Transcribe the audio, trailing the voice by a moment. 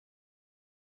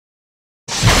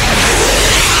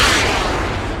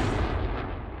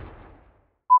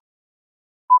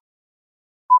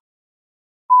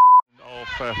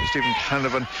Stephen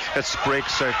Canavan. It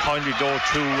breaks kindly though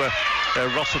to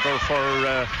Rossiter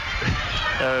for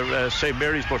St.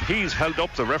 Mary's, but he's held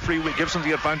up. The referee gives him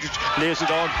the advantage, lays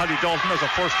it on. Paddy Dalton has a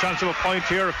first chance of a point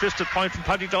here, a fisted point from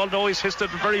Paddy Dalton. Oh, he's hissed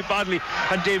it very badly,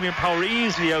 and Damien Power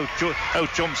easily out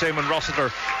jumps Eamon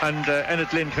Rossiter, and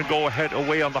Ennett Lynn can go ahead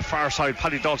away on the far side.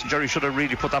 Paddy Dalton, Jerry should have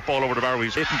really put that ball over the bar.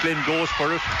 Nathan Glynn goes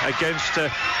for it against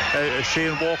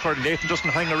Shane Walker. Nathan doesn't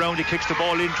hang around, he kicks the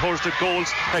ball in towards the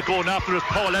goals. Going after it,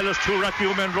 Paul Ellis, two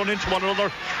Rathnew men run into one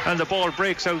another, and the ball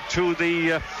breaks out to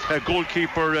the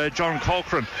goalkeeper John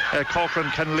Cochran. Cochran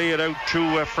can lay it out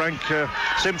to Frank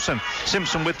Simpson.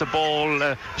 Simpson with the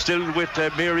ball, still with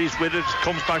Mary's with it,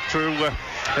 comes back to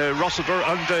Rossiter,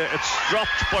 and it's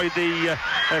dropped by the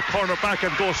corner back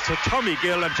and goes to Tommy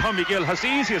Gill, and Tommy Gill has the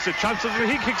easiest of chances, and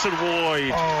he kicks it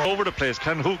wide over the place.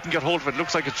 Who can get hold of it?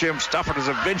 Looks like it's James Stafford has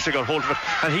eventually got hold of it,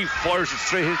 and he fires it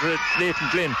straight into Nathan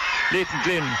Glynn.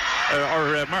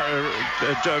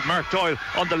 Mark Doyle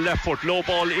on the left foot, low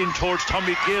ball in towards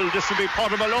Tommy Gill. This will be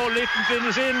Pottermore. Oh, Nathan Glynn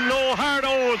is in, low, hard,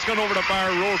 it's gone over the bar,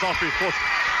 rolls off his foot.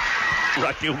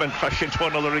 Rathnew men crash into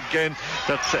one another again.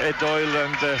 That's Ed Doyle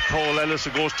and Paul Ellis,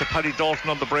 who goes to Paddy Dalton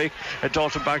on the break.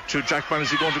 Dalton back to Jackman.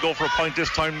 Is he going to go for a point this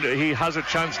time? He has a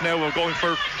chance now of going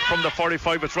for from the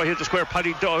 45. It's right here to square.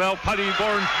 Paddy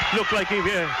Byrne looked like he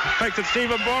affected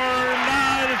Stephen Byrne,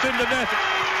 and it's in the net.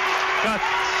 That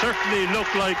certainly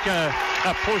looked like a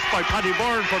push by Paddy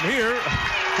Byrne from here.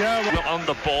 On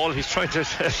the ball, he's trying to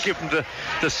give him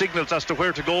the signals as to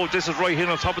where to go. This is right here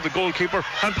on top of the goalkeeper,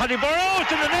 and Paddy Byrne,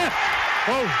 it's in the net.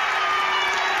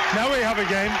 Now we have a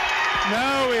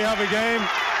game.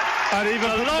 And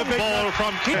even a long ball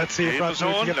from Keane. Let's see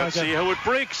how it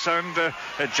breaks, and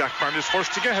Jackman is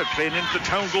first to get it, playing into the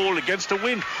town goal against the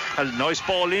wind. A nice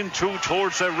ball in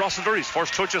towards Rossiter. His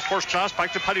first touch is first class.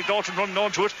 Back to Paddy Dalton, running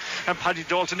onto it, and Paddy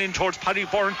Dalton in towards Paddy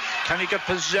Byrne. Can he get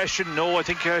possession? No, I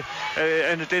think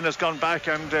Ennett Lynn has gone back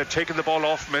and taken the ball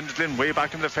off from Ennett Lynn way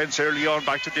back in the fence early on.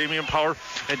 Back to Damien Power,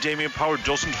 and Damien Power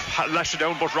doesn't lash it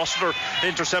down, but Rossiter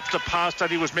intercepts the pass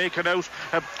that he was making out.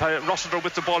 Rossiter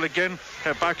with the ball again,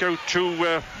 back out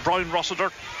to Brian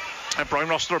Rossiter. Brian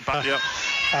Rossiter back,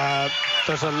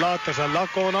 there's a lot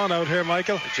going on out here,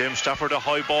 Michael. James Stafford, a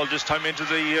high ball this time into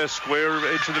the square,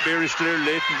 into the Mary's clear.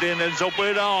 Leighton Lynn ends up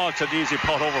with it's an easy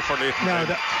pot over for Leighton. Now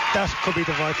that could be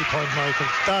the vital point, Michael.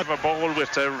 That a ball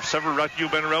with several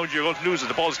Rathnew men around, you're going to lose it.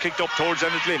 The ball's kicked up towards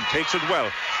Ennett Lynn, takes it well.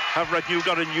 Have Rathnew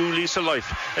got a new lease of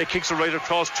life? It kicks it right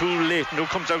across to Leighton, who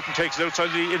comes out and takes it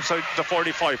inside the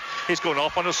 45. He's going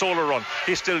off on a solo run.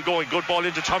 He's still going. Good ball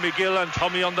into Tommy Gill, and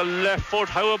Tommy on the left foot.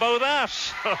 How about that?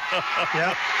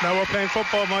 Now we're playing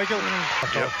football, Michael.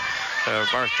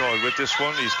 Mark Doyle with this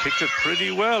one. He's kicked it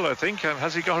pretty well, I think. And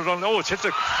has he got it on? It's hit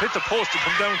the post to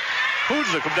come down. Who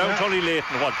does it come down? Tony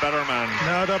Leighton. What better man?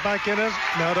 Now they're back in it.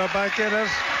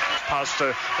 Past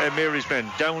Mary's men,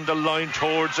 down the line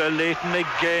towards Leighton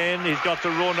again. He's got the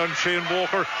run on Shane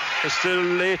Walker. It's still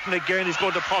Leighton again. He's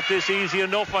going to pot this easy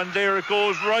enough, and there it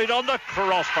goes, right on the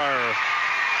crossbar.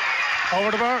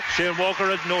 Over the bar. Shane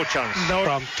Walker had no chance. No,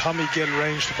 from Tommy Gill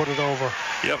range to put it over.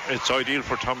 Yep, it's ideal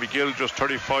for Tommy Gill, just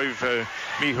 35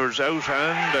 metres out,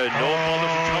 and no bother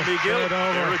for Tommy Gill.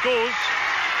 There it goes.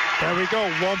 There we go,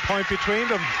 1 point between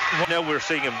them. Now we're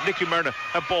seeing him, Nicky Myrna,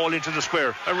 a ball into the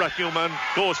square. A Rathnew man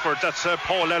goes for it. That's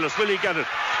Paul Ellis. Will he get it?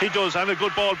 He does, and a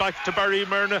good ball back to Barry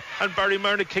Myrna, and Barry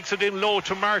Myrna kicks it in low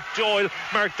to Mark Doyle.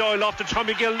 Mark Doyle off to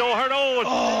Tommy Gill. No hurt. It's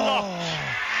blocked.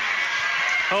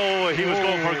 He was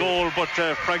going for a goal, but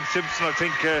Frank Simpson, I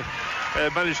think,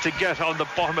 managed to get on the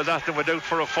bottom of that and went out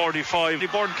for a 45.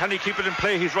 Byrne, can he keep it in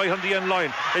play? He's right on the end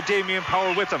line. Damien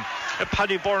Power with him.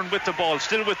 Paddy Byrne with the ball,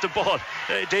 still with the ball.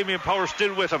 Damien Power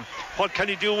still with him. What can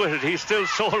he do with it? He's still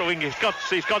soloing. He's got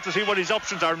to see what his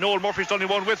options are. Noel Murphy's the only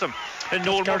one with him. And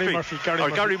Gary Murphy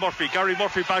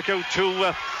back out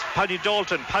to Paddy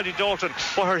Dalton.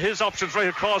 What are his options? Right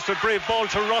across the brave ball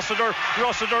to Rossiter.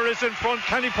 Rossiter is in front.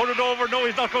 Can he put it over? No,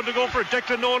 he's not going to go for it.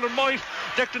 Declan Nolan might.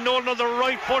 Declan Nolan on the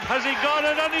right foot. Has he got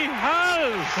it? And he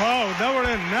has. Wow, now we're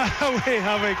in. Now we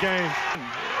have a game.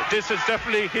 This is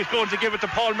definitely, he's going to give it to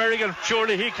Paul Merrigan.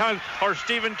 Surely he can. Or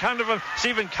Stephen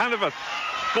Canavan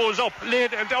goes up,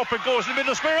 late, and up it goes in the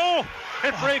middle square.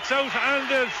 It breaks out,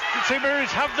 and St.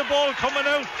 Mary's have the ball coming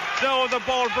out. Now the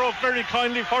ball broke very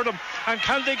kindly for them. And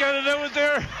can they get it out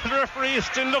there? The referee is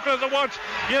still looking at the watch.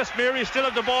 Yes, Mary still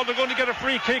have the ball. They're going to get a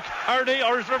free kick. Are they?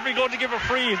 Or is the referee going to give a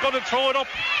free? He's going to throw it up.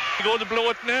 He's going to blow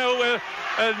it now.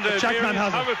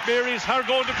 Mary's are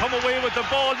going to come away with the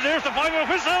ball. And there's the final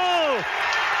whistle.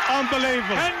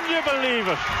 Unbelievable. Can you believe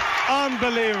it?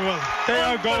 Unbelievable. They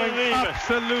are going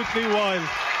absolutely wild.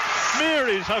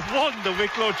 Marys have won the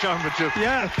Wicklow Championship.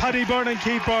 Yeah, Paddy Byrne and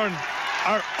Keith Byrne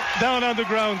are down on the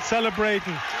ground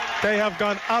celebrating. They have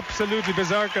gone absolutely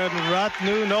berserk, and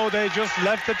Rathnew, no, they just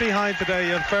left it behind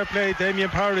today. And fair play, Damien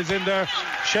Power is in there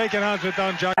shaking hands with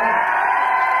Don Jack.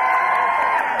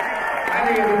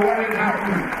 Any of the morning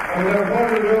happens, and without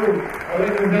further ado, I'll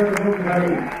let you know the book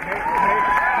value.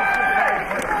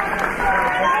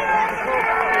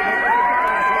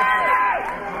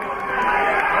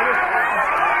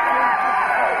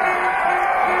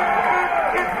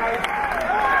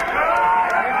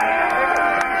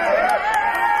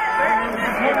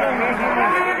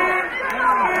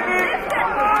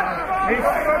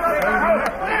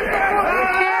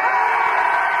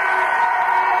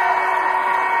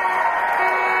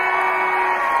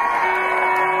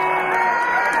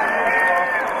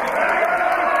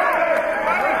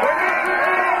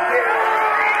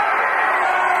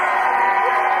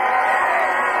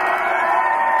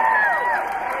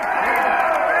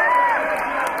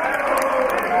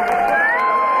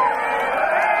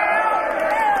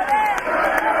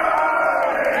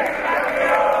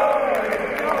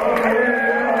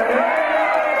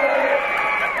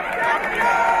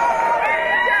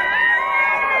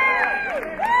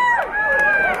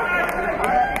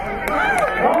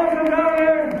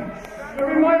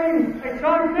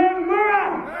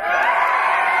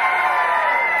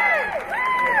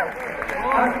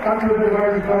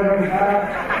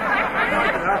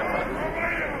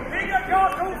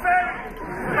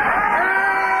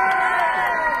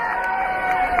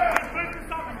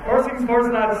 First things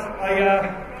first, lads,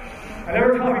 I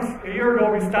never thought a year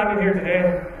ago we'd be standing here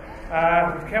today.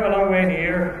 We've come a long way in a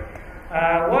year.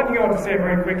 One thing I want to say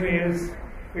very quickly is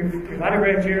we've had a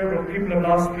great year, but people have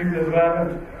lost people as well.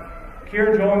 And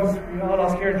Kieran Jones, we all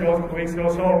lost Kieran Jones a couple of weeks ago,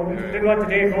 so we didn't let the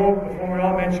day go before we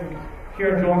all mentioned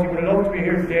Kieran Jones. He would have loved to be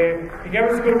here today. He gave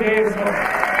us a good day, so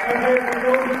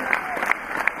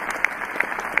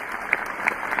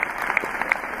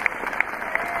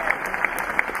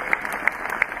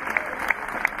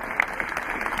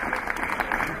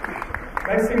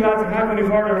next thing, lads, I can't go any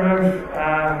further around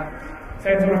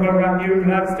saying something about Rathnew.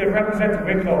 Lads, they've represented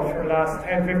Wicklow for the last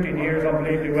 10-15 years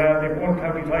unbelievably well. They've won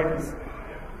county titles.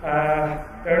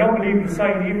 They're an unbelievable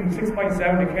side. Even 6.7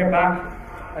 they came back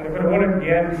and they could have won it in the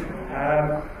end.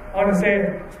 I want to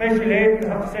say, especially Leighton,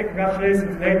 I have to say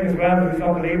congratulations to Leighton as well. He was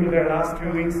unbelievable there the last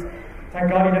 2 weeks. Thank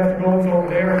God he left the goals over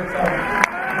there. So,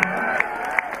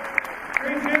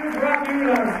 great tunes for Rathnew,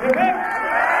 lads.